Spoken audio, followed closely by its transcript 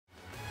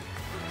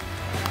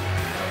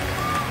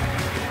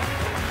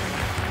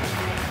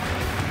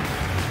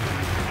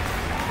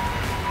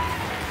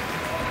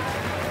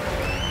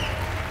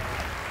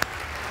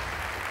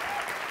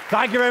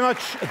Thank you very much.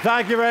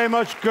 Thank you very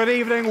much. Good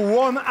evening,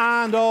 one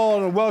and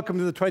all, and welcome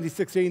to the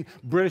 2016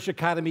 British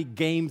Academy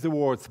Games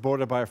Awards,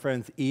 supported by our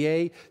friends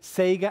EA,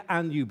 Sega,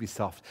 and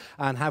Ubisoft.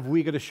 And have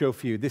we got a show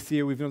for you? This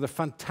year, we've another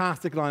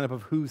fantastic lineup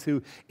of who's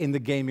who in the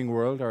gaming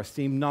world, our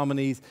esteemed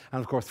nominees, and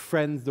of course,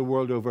 friends the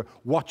world over,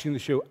 watching the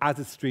show as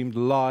it's streamed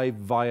live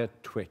via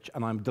Twitch.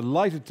 And I'm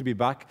delighted to be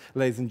back,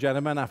 ladies and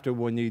gentlemen, after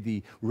one year,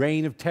 the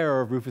reign of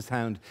terror of Rufus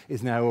Hound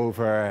is now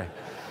over.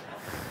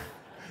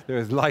 There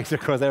is light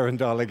across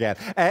Arundel again.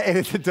 It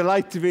is a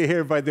delight to be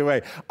here, by the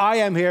way. I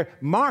am here.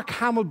 Mark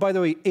Hamill, by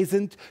the way,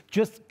 isn't.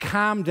 Just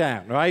calm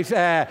down, right?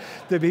 The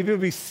people will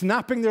be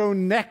snapping their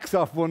own necks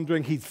off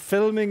wondering he's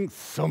filming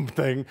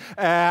something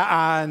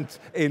and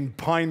in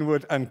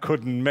Pinewood and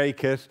couldn't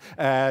make it.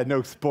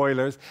 No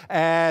spoilers.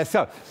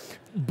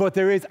 But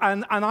there is,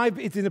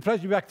 it's been a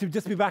pleasure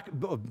to be back,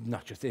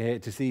 not just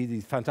to see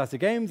these fantastic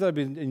games. I've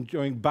been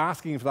enjoying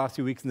basking for the last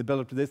few weeks in the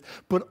build-up to this,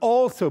 but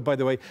also, by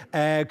the way,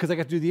 because I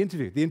got to do the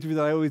interview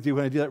that I always do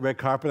when I do that red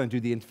carpet. I do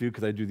the interview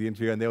because I do the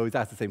interview, and they always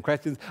ask the same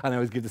questions, and I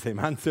always give the same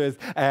answers.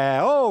 And I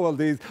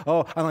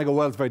go,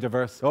 well, it's very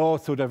diverse. Oh,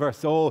 so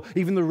diverse. Oh,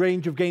 even the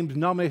range of games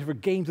nominated for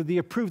Games of the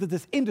Year prove that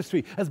this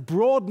industry is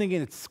broadening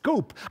in its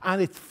scope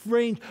and its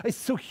range. It's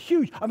so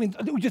huge. I mean,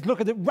 we just look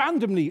at it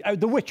randomly.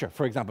 The Witcher,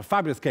 for example,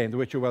 fabulous game.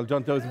 The Witcher, well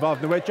done, those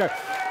involved in The Witcher.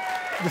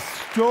 The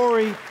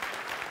story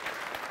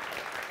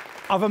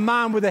of a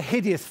man with a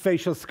hideous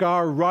facial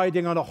scar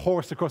riding on a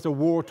horse across a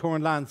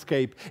war-torn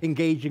landscape,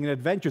 engaging in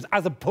adventures,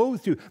 as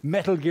opposed to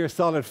Metal Gear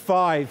Solid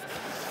 5.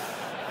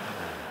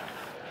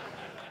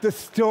 The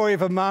story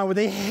of a man with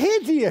a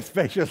hideous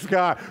facial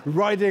scar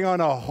riding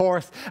on a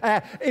horse.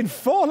 In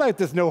Fallout,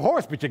 there's no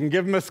horse, but you can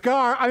give him a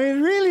scar. I mean,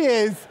 it really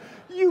is.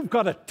 You've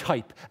got a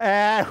type,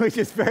 which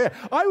is fair.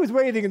 I was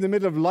waiting in the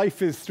middle of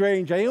Life is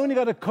Strange. I only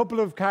got a couple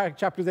of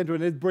chapters into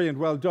it. It's brilliant,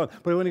 well done.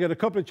 But I only got a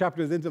couple of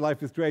chapters into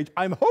Life is Strange.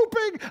 I'm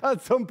hoping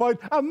at some point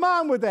a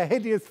man with a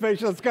hideous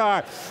facial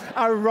scar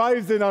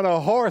arrives in on a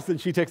horse and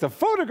she takes a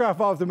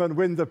photograph of them and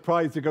wins a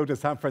prize to go to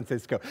San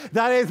Francisco.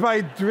 That is my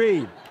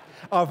dream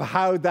of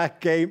how that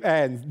game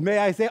ends. May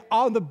I say,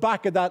 on the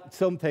back of that,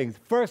 some things.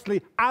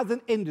 Firstly, as an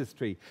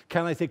industry,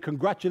 can I say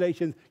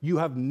congratulations, you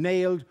have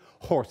nailed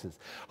horses.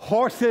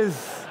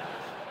 Horses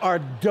are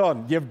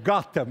done. You've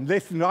got them.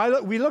 Listen,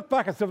 we look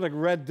back at stuff like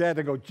Red Dead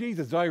and go,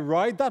 Jesus, did I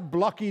ride that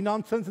blocky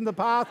nonsense in the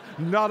past?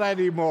 Not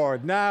anymore.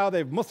 Now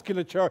they've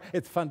musculature.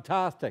 It's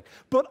fantastic.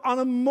 But on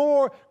a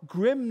more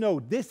grim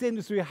note, this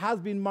industry has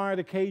been mired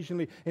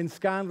occasionally in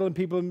scandal and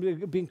people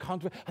being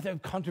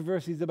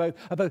controversies about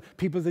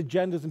people's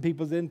agendas and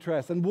people's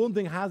interests. And one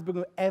thing has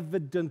become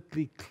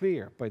evidently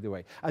clear, by the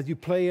way, as you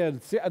play an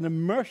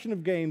immersion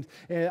of games,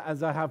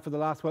 as I have for the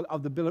last while,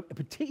 of the bill,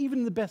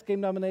 even the best game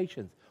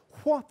nominations.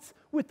 What's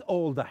with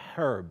all the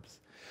herbs?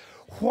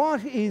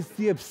 What is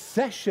the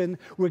obsession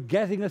with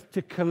getting us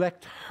to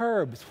collect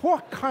herbs?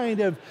 What kind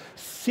of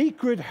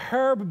secret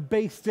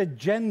herb-based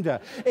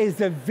agenda is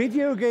the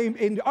video game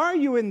in? Are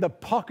you in the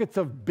pockets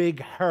of Big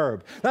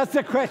Herb? That's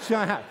the question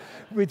I have.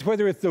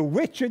 Whether it's The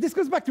Witcher, this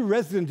goes back to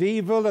Resident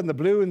Evil and the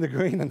blue and the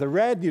green and the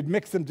red, you'd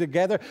mix them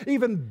together.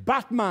 Even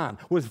Batman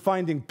was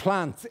finding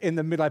plants in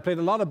the middle. I played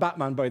a lot of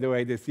Batman, by the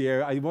way, this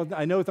year. I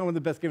know it's not one of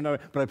the best games now,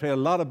 but I played a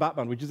lot of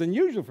Batman, which is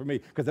unusual for me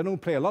because I don't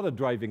play a lot of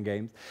driving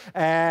games.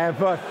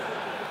 But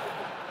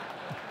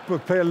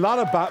play a lot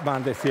of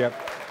Batman this year.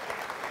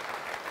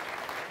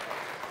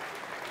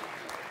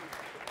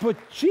 But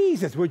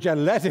Jesus, would you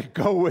let it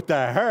go with the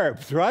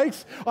herbs,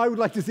 right? I would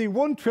like to see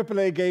one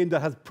AAA game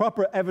that has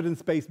proper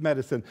evidence-based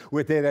medicine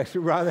within it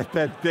rather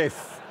than this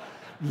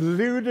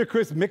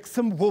ludicrous mix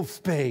some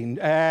wolfsbane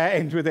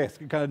into this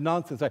kind of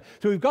nonsense. Right?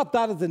 So we've got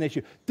that as an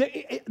issue.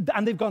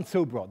 And they've gone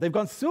so broad. They've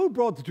gone so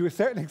broad that to a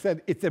certain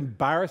extent, it's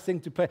embarrassing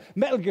to play.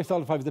 Metal Gear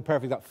Solid 5 is the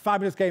perfect example.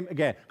 Fabulous game.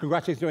 Again,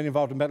 congratulations to anyone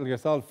involved in Metal Gear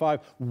Solid 5.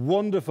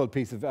 Wonderful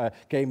piece of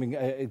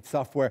gaming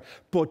software.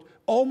 But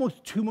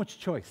almost too much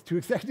choice. To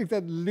a certain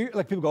extent,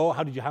 like people go, oh,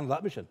 how did you handle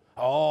that mission?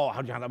 Oh,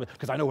 how did you handle that mission?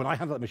 Because I know when I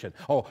handled that mission,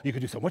 oh, you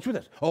could do so much with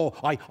it. Oh,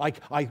 I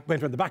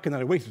went around the back and then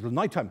I waited until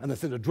nighttime and then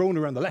sent a drone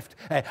around the left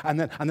and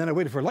then I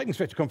waited for a lightning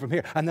strike to come from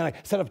here and then I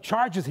set up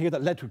charges here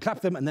that led to a clap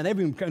them and then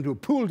everyone came to a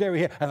pooled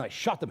area here and I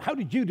shot them. How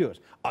did you do it?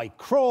 I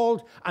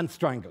crawled and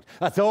strangled.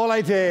 That's all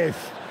I did.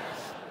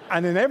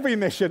 And in every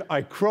mission,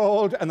 I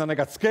crawled, and then I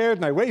got scared,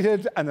 and I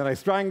waited, and then I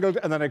strangled,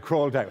 and then I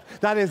crawled out.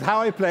 That is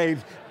how I played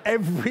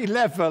every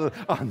level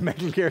on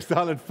Metal Gear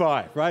Solid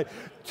 5, right?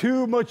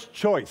 Too much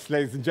choice,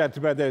 ladies and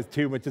gentlemen. There's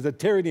too much. There's a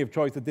tyranny of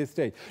choice at this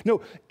stage.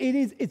 No,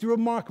 it's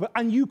remarkable.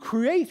 And you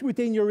create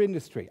within your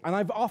industry, and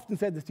I've often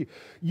said this to you,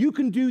 you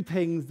can do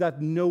things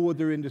that no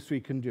other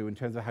industry can do in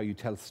terms of how you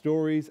tell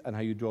stories and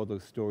how you draw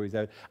those stories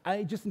out.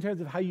 And just in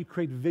terms of how you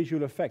create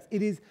visual effects.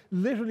 It is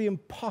literally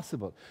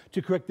impossible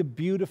to create the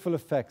beautiful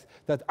effects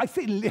that, I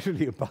say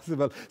literally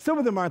impossible. Some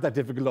of them aren't that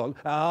difficult.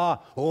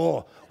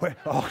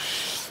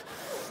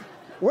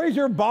 Where's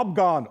your Bob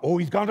gone? Oh,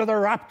 he's gone to the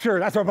Rapture.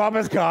 That's where Bob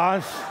has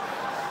gone.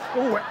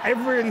 Oh,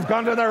 everyone's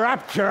gone to the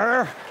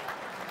Rapture.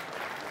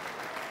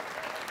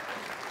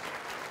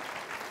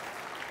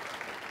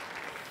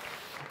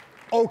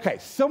 Okay,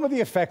 some of the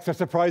effects are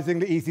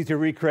surprisingly easy to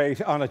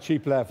recreate on a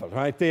cheap level,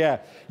 right?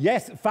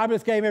 Yes,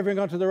 fabulous game, everyone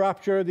gone to the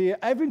Rapture.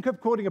 Everyone kept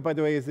quoting it, by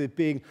the way, as it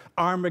being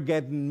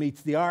Armageddon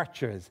meets the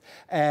Archers.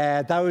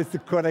 That was the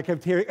quote I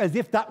kept hearing, as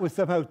if that was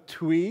somehow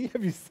twee.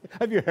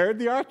 Have you heard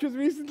the Archers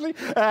recently?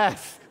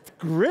 It's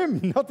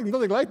grim, nothing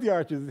like the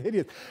Archers, it's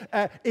hideous.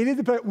 It is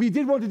we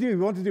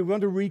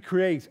want to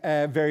recreate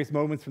various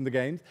moments from the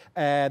games.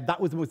 That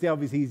was the most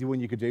obvious easy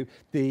one you could do.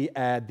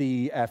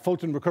 The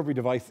Fulton recovery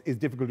device is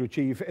difficult to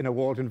achieve in a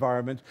walled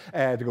environment,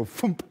 to go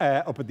thump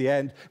up at the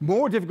end.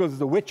 More difficult as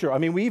The Witcher. I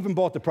mean, we even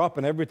bought the prop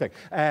and everything,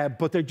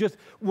 but there just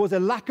was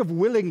a lack of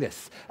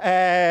willingness.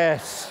 I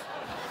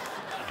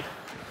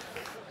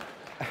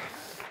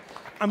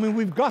mean,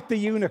 we've got the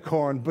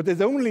unicorn, but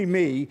there's only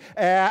me,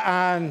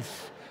 and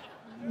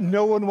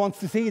no one wants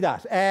to see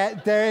that.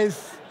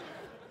 There's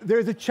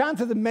a chance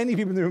that many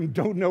people in the room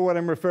don't know what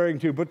I'm referring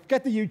to, but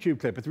get the YouTube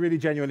clip. It's really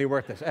genuinely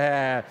worth it.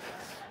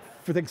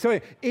 So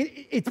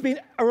it's been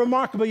a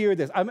remarkable year,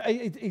 this.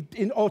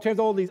 In all terms,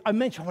 all these, I've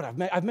mentioned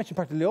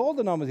practically all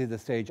the nominees at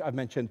this stage. I've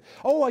mentioned,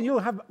 and you'll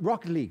have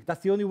Rocket League.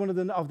 That's the only one of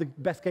the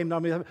best game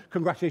nominees.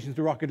 Congratulations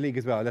to Rocket League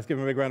as well. Let's give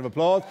them a big round of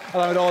applause,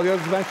 along with all the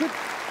others mentioned.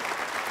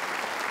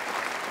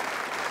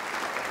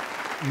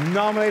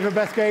 Nominated for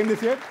best game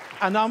this year.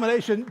 A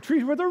nomination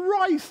treated with a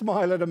wry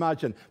smile, I'd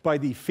imagine, by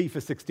the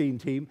FIFA 16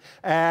 team.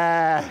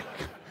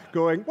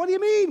 Going, what do you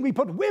mean? We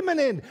put women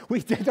in. We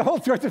did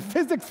all sorts of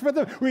physics for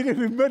them. We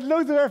made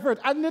loads of effort.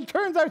 And it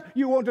turns out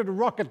you wanted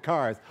rocket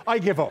cars. I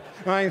give up.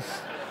 Right?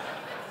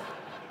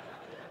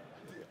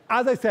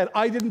 As I said,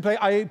 I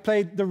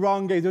played the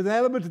wrong game. There was an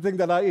element of thing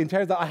that in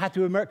terms that I had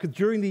to because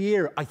during the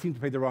year, I seemed to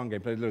play the wrong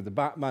game. Played the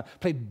Batman,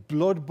 played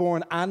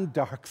Bloodborne and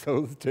Dark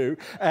Souls 2,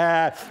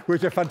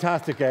 which are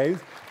fantastic games.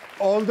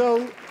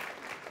 Although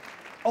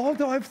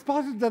I've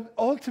spotted that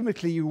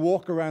ultimately you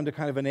walk around a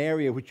kind of an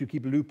area which you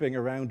keep looping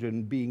around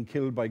and being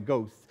killed by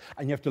ghosts,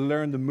 and you have to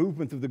learn the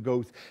movements of the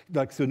ghosts,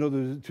 so in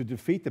order to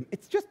defeat them.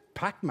 It's just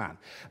Pac-Man.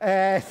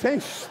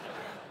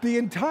 The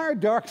entire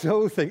Dark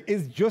Souls thing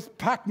is just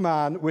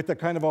Pac-Man with a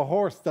kind of a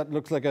horse that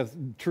looks like a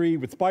tree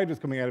with spiders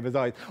coming out of his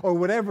eyes, or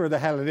whatever the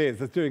hell it is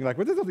that's doing well,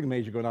 there's nothing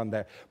major going on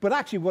there. But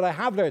actually, what I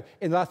have learned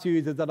in the last few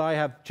years is that I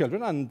have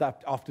children, and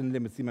that often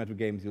limits the amount of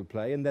games you'll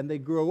play, and then they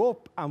grow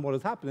up, and what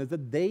has happened is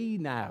that they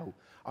now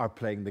are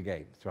playing the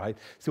games, right?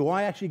 So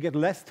I actually get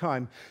less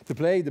time to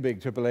play the big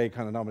AAA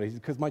kind of nominees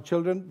because my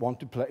children want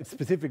to play,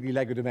 specifically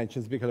Lego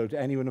Dimensions. Big hello to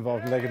anyone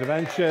involved in Lego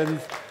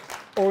Dimensions,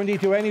 or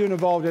indeed to anyone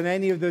involved in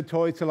any of the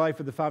Toys to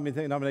Life of the Family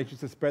nominations,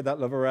 to spread that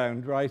love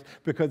around, right?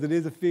 Because it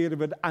is a feel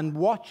of it. And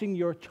watching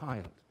your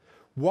child,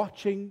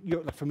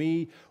 for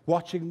me,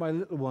 watching my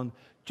little one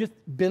just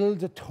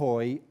build a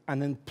toy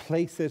and then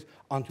place it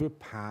onto a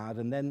pad,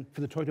 and then for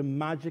the toy to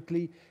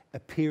magically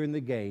appear in the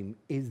game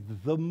is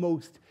the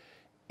most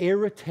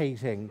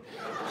irritating.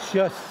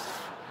 Just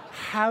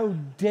how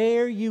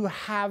dare you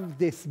have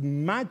this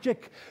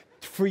magic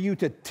for you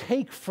to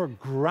take for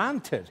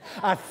granted.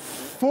 At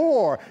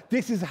 4,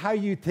 this is how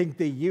you think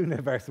the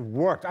universe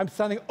worked. I'm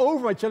standing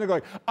over my children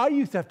going, I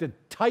used to have to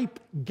type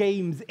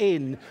games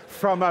in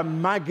from a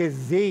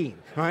magazine,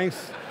 right?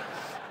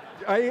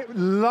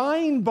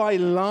 Line by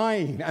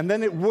line, and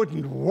then it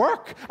wouldn't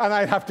work, and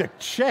I'd have to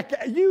check.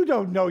 You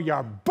don't know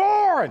you're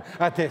born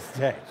at this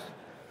stage.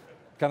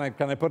 Can I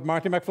put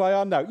Marty McFly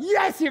on now?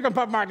 Yes, you can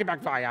put Marty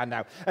McFly on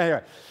now.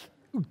 Anyway,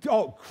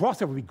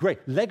 crossover would be great.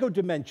 Lego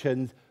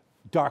Dimensions,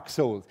 Dark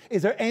Souls.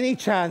 Is there any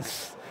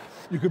chance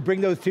you could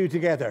bring those two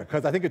together?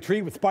 Because I think a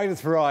tree with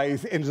spiders for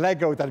eyes in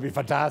Lego, that'd be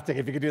fantastic.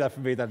 If you could do that for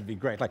me, that'd be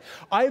great.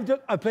 I've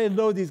played a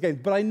load of these games,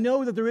 but I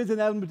know that there is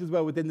an element as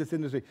well within this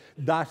industry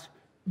that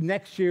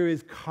next year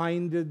is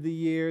kind of the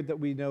year that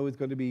we know is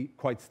going to be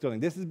quite stunning.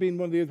 This has been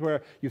one of the years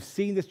where you've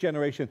seen this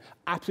generation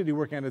absolutely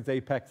working at its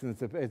apex, and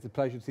it's a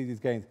pleasure to see these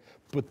games.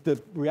 But the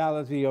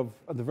reality of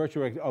the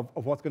virtual reality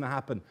of what's going to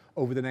happen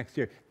over the next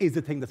year is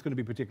the thing that's going to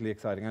be particularly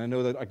exciting. And I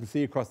know that I can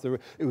see across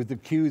the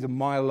queues a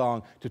mile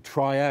long to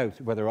try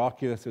out, whether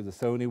Oculus or the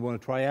Sony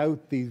want to try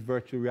out these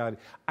virtual reality.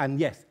 And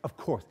yes, of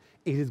course,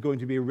 it is going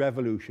to be a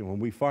revolution. When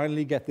we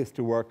finally get this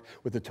to work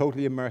with a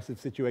totally immersive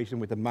situation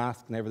with the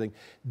mask and everything,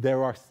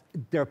 there are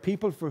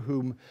people for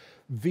whom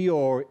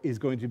VR is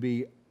going to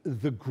be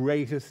the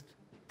greatest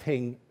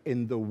thing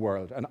in the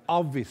world. And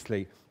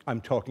obviously,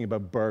 I'm talking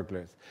about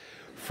burglars.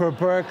 For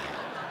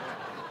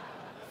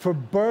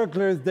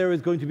burglars, there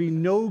is going to be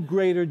no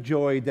greater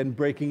joy than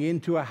breaking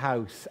into a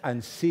house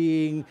and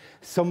seeing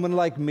someone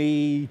like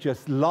me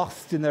just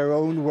lost in their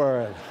own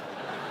world.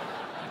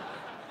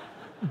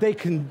 They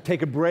can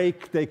take a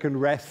break, they can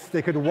rest,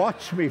 they can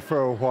watch me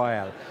for a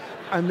while,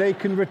 and they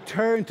can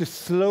return to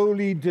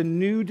slowly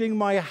denuding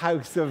my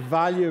house of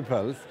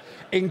valuables,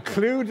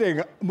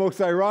 including,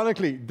 most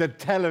ironically, the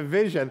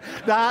television.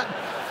 That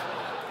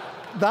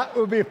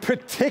would be a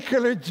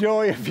particular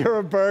joy if you're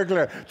a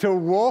burglar, to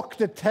walk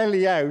the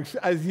telly out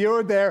as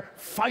you're there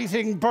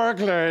fighting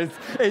burglars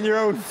in your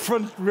own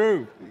front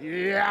room.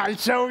 Yeah, I'll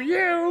show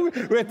you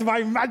with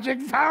my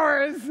magic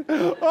powers.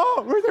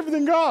 Oh, where's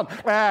everything gone?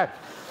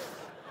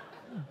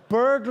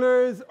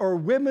 burglars or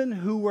women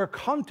who were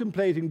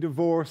contemplating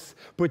divorce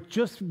but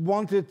just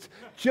wanted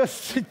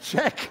just to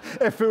check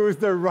if it was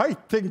the right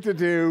thing to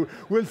do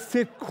will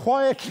sit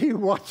quietly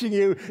watching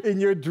you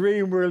in your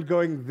dream world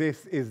going,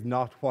 this is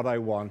not what I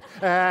want.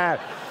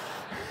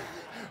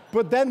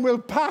 But then we'll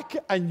pack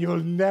and you'll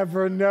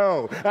never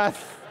know.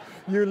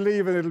 You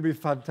leave and it'll be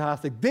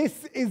fantastic.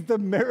 This is the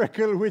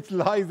miracle which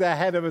lies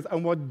ahead of us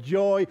and what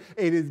joy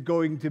it is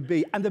going to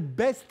be. And the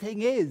best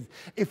thing is,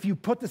 if you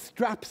put the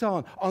straps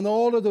on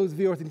all of those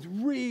VR things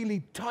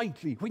really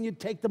tightly, when you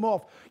take them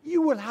off,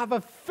 you will have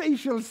a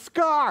facial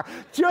scar,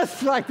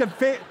 just like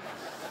the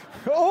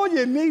all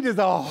you need is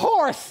a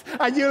horse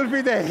and you'll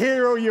be the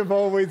hero you've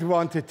always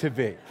wanted to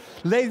be.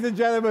 Ladies and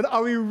gentlemen,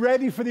 are we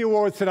ready for the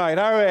awards tonight,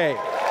 are we?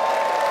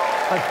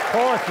 Of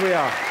course we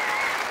are.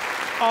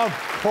 Of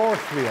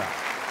course we are.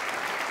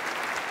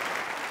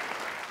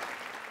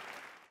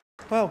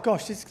 Well,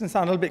 gosh, this can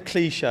sound a little bit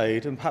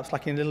cliched and perhaps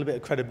lacking a little bit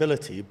of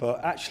credibility,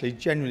 but actually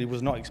genuinely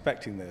was not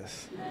expecting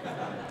this.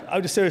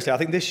 Seriously, I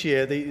think this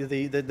year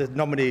the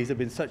nominees have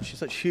been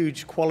such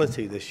huge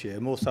quality this year,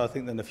 more so I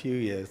think than a few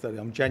years, that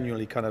I'm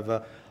genuinely kind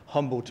of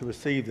humbled to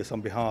receive this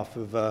on behalf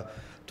of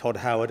Todd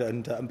Howard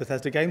and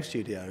Bethesda Game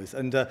Studios.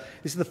 And this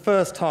is the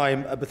first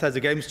time Bethesda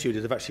Game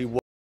Studios have actually won